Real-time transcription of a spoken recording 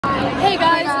Hey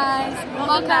guys,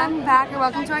 Welcome back or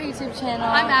welcome to our YouTube channel.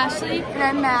 I'm Ashley. And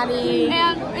I'm Maddie.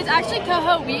 And it's actually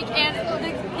Coho week and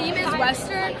the theme is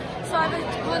Western. So I have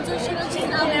a concert which is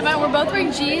in Alabama. We're both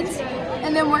wearing jeans.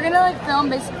 And then we're gonna film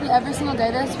basically every single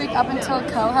day this week up until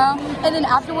Coho. And then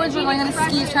afterwards we're going on a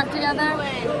ski trip together.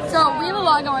 So we have a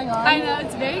lot going on. I know,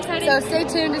 it's very exciting. So stay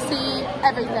tuned to see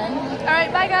everything.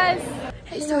 Alright, bye guys.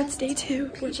 Hey, so it's day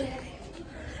 2.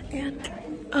 And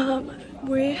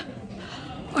we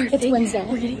are Wednesday.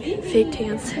 We're getting fake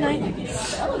tans tonight.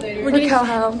 We're getting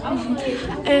Coho.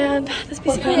 And that's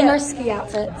basically In it. our ski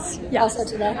outfits. Yeah. Also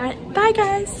today. Alright, bye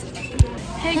guys.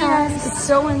 Hey guys. It's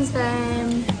still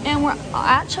Wednesday. And we're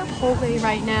at Chipotle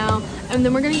right now. And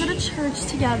then we're gonna go to church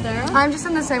together. I'm just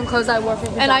in the same clothes I wore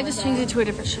for And I just changed it to a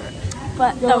different shirt.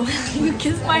 But no, you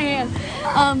kissed my hand.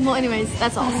 Well anyways,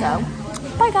 that's all. So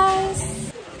bye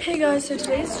guys. Hey guys, so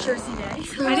today's Jersey day.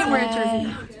 I didn't wear a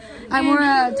jersey though. I wore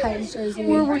a Titans jersey.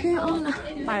 We're working on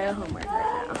bio homework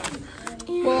right now.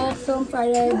 We'll film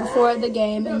Friday before the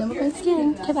game and then we're going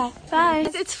skiing. Okay, bye. Bye.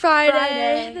 It's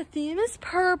Friday. The theme is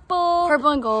purple.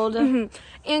 Purple and gold.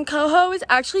 And Coho is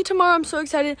actually tomorrow. I'm so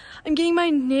excited. I'm getting my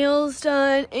nails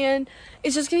done and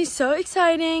it's just gonna be so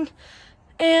exciting.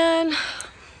 And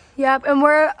Yep, and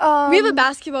we're we have a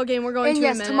basketball game we're going and to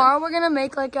yes, in a minute. tomorrow we're gonna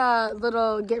make like a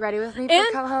little get ready with me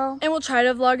for Coho. And we'll try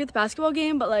to vlog at the basketball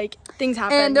game, but like things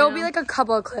happen. And there'll you be know? like a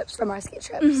couple of clips from our ski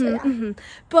trip. So yeah.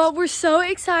 But we're so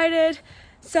excited.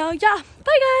 So yeah,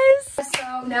 bye guys.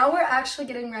 So now we're actually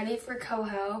getting ready for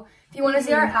Coho. If you want to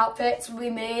see our outfits, we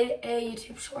made a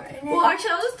YouTube short. Well,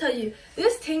 actually, I'll just tell you.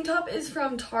 This tank top is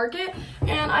from Target,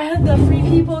 and I had the Free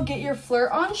People Get Your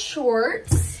Flirt On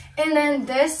shorts. And then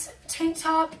this tank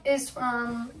top is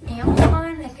from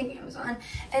Amazon, I think Amazon.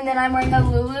 And then I'm wearing a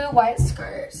Lulu white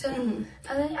skirt. So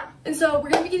yeah. And so we're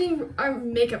gonna be getting our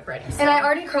makeup ready. So. And I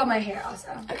already curled my hair also.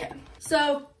 Okay.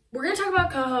 So we're gonna talk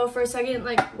about Coho for a second,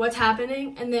 like what's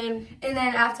happening, and then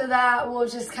after that, we'll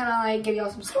just kind of like give y'all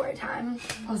some story time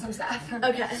on some stuff.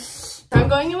 okay. So I'm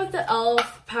going in with the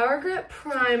e.l.f. Power Grip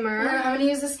Primer. And then I'm gonna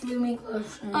use this Lumink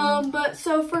lotion. But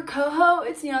so for Coho,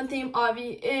 it's neon theme,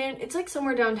 Avi, and it's like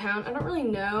somewhere downtown. I don't really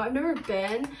know. I've never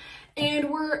been. And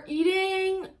we're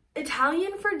eating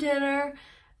Italian for dinner,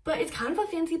 but it's kind of a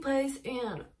fancy place,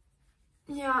 and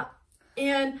yeah.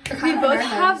 And we both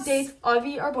have dates,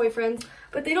 Avi, our boyfriends,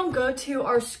 but they don't go to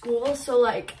our school, so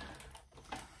like,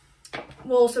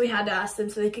 well, so we had to ask them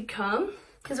so they could come.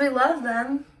 Because we love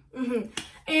them.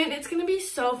 And it's gonna be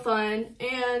so fun,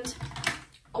 and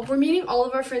we're meeting all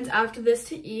of our friends after this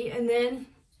to eat, and then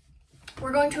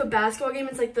we're going to a basketball game.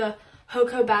 It's like the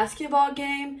Coho basketball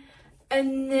game,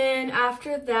 and then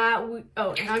after that, and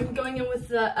I'm going in with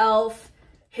the e.l.f.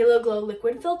 Halo Glow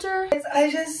liquid filter.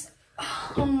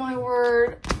 Oh my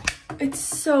word, it's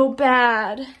so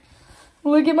bad.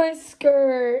 Look at my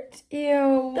skirt.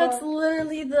 Ew. That's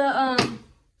literally the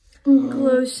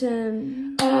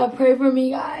lotion Pray for me,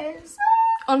 guys.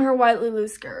 on her white Lulu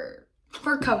skirt.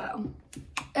 For Coho.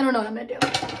 I don't know what I'm gonna do.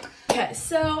 Okay,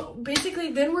 so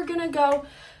basically then we're gonna go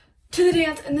to the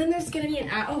dance, and then there's gonna be an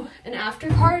after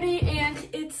party, and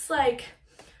it's like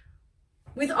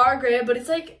with our grade, but it's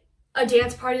like a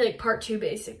dance party, like part 2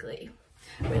 basically.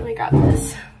 Wait, let me grab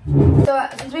this. So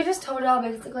since we just told y'all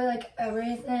basically like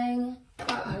everything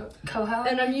about Coho,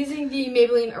 And I'm using the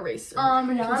Maybelline eraser. now I'm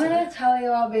gonna tell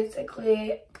y'all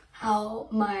basically how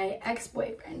my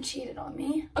ex-boyfriend cheated on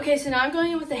me. Okay, so now I'm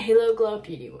going in with the Halo Glow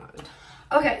Beauty Wand.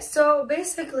 Okay, so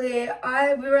basically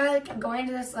we were like going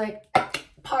to this like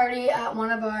party at one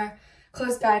of our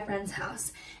close guy friends'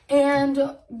 house, and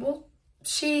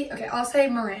I'll say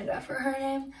Miranda for her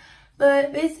name,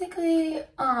 but basically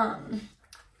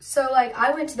so like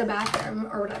I went to the bathroom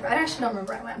or whatever. I actually don't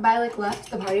remember where I went, but I like left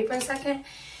the party for a second,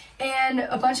 and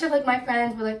a bunch of like my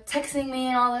friends were like texting me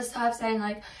and all this stuff saying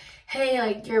like, hey,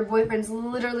 like your boyfriend's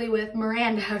literally with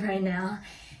Miranda right now.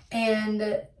 And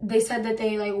they said that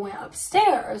they like went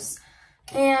upstairs,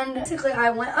 and basically I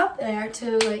went up there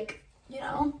to like, you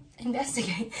know,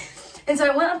 investigate. And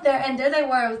so I went up there, and there they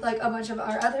were with like a bunch of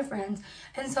our other friends.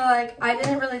 And so like I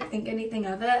didn't really think anything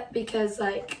of it because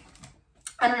like,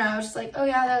 I don't know, I was just like, oh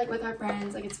yeah, they're like with our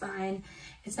friends, like it's fine.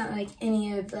 It's not like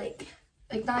any of like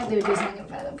not like they would do something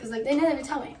about them, because like they didn't even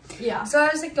tell me. Yeah. So I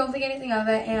was like, don't think anything of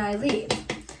it, and I leave.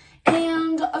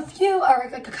 And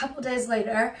like a couple days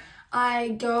later, I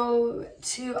go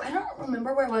to, I don't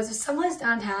remember where it was someplace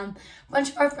downtown. A bunch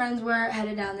of our friends were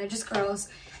headed down there, just girls.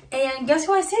 And guess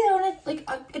who I see on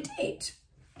a date?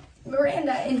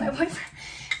 Miranda and my boyfriend,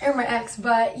 or my ex.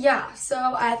 But yeah, so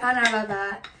I found out about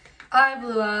that. I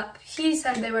blew up. He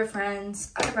said they were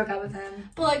friends. I broke up with him.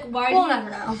 But like, why We'll do you never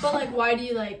know. But like, why do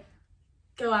you like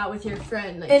go out with your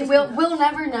friend. Like, and we'll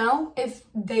never know if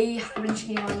they have been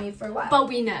cheating on me for a while. But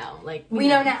we know. Like, we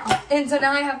know now. And so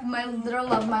now I have my literal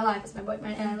love of my life is my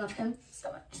boyfriend, and I love him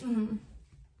so much. Mm-hmm.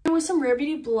 And with some Rare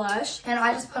Beauty blush. And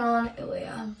I just put on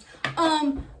Ilia.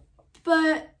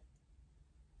 But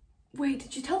wait,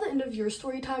 did you tell the end of your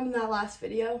story time in that last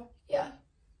video? Yeah.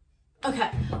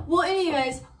 Okay. Well,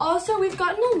 anyways, also we've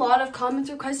gotten a lot of comments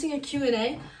requesting a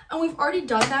Q&A, and we've already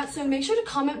done that. So make sure to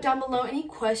comment down below any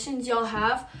questions y'all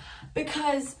have,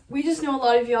 because we just know a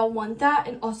lot of y'all want that.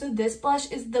 And also this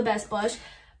blush is the best blush,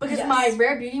 because my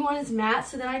Rare Beauty one is matte.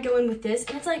 So then I go in with this,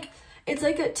 and it's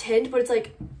like a tint, but it's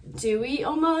like dewy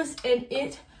almost, and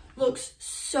it looks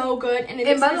so good.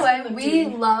 And by the way, we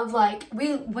love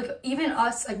even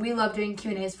us, like, we love doing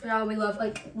Q&As for y'all. We love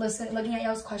looking at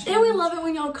y'all's questions, and we love it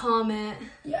when y'all comment.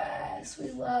 Yes,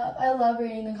 I love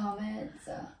reading the comments.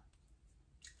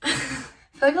 I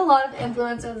feel like a lot of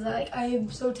influencers are like, I am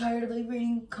so tired of like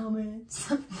reading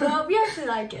comments. But we actually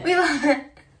like it. We love it.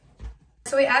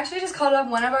 So we actually just called up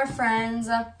one of our friends.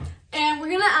 And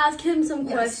we're gonna ask him some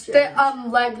questions.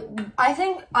 I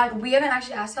think we haven't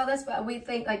actually asked all this, but we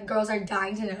think like girls are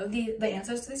dying to know the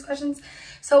answers to these questions.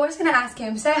 So we're just gonna ask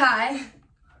him. Say hi.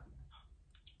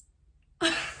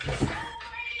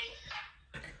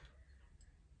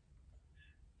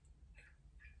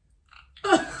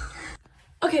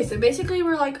 Okay, so basically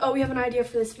we're like, oh, we have an idea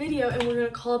for this video, and we're gonna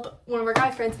call up one of our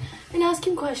guy friends and ask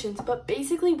him questions. But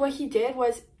basically what he did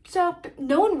was, so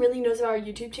no one really knows about our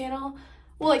YouTube channel.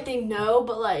 Well, like, they know,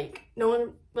 but like no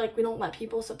one, like, we don't let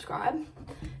people subscribe.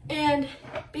 And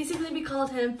basically we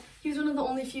called him. He was one of the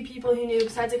only few people who knew,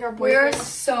 besides like our boyfriend. We're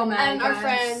so mad, and our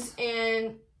friends,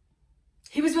 and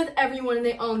he was with everyone, and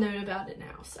they all know about it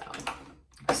now.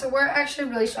 So we're actually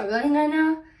really struggling right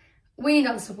now. We need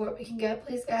all the support we can get,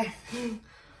 please, guys.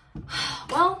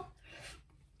 Well,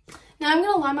 now I'm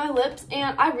gonna line my lips,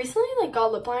 and I recently like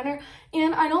got lip liner,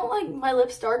 and I don't like my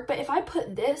lips dark, but if I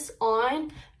put this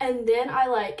on and then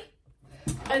I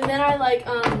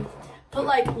put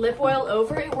like lip oil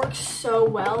over, it works so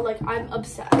well. Like, I'm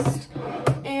obsessed.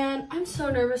 And I'm so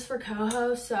nervous for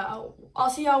Coho, so I'll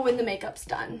see y'all when the makeup's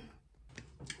done.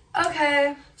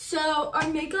 Okay, so our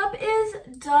makeup is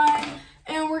done,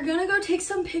 and we're gonna go take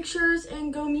some pictures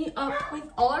and go meet up with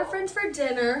all our friends for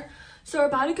dinner. So we're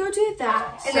about to go do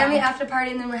that. And then we after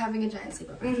party, and then we're having a giant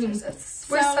sleepover.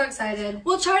 We're so excited.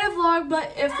 We'll try to vlog,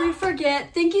 but if we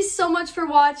forget, thank you so much for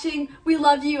watching. We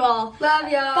love you all. Love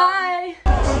y'all. Bye.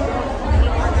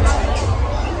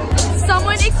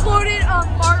 Someone exploded a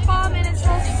fart bomb, and it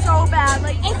smells so bad.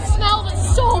 Like, it smelled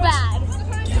so bad.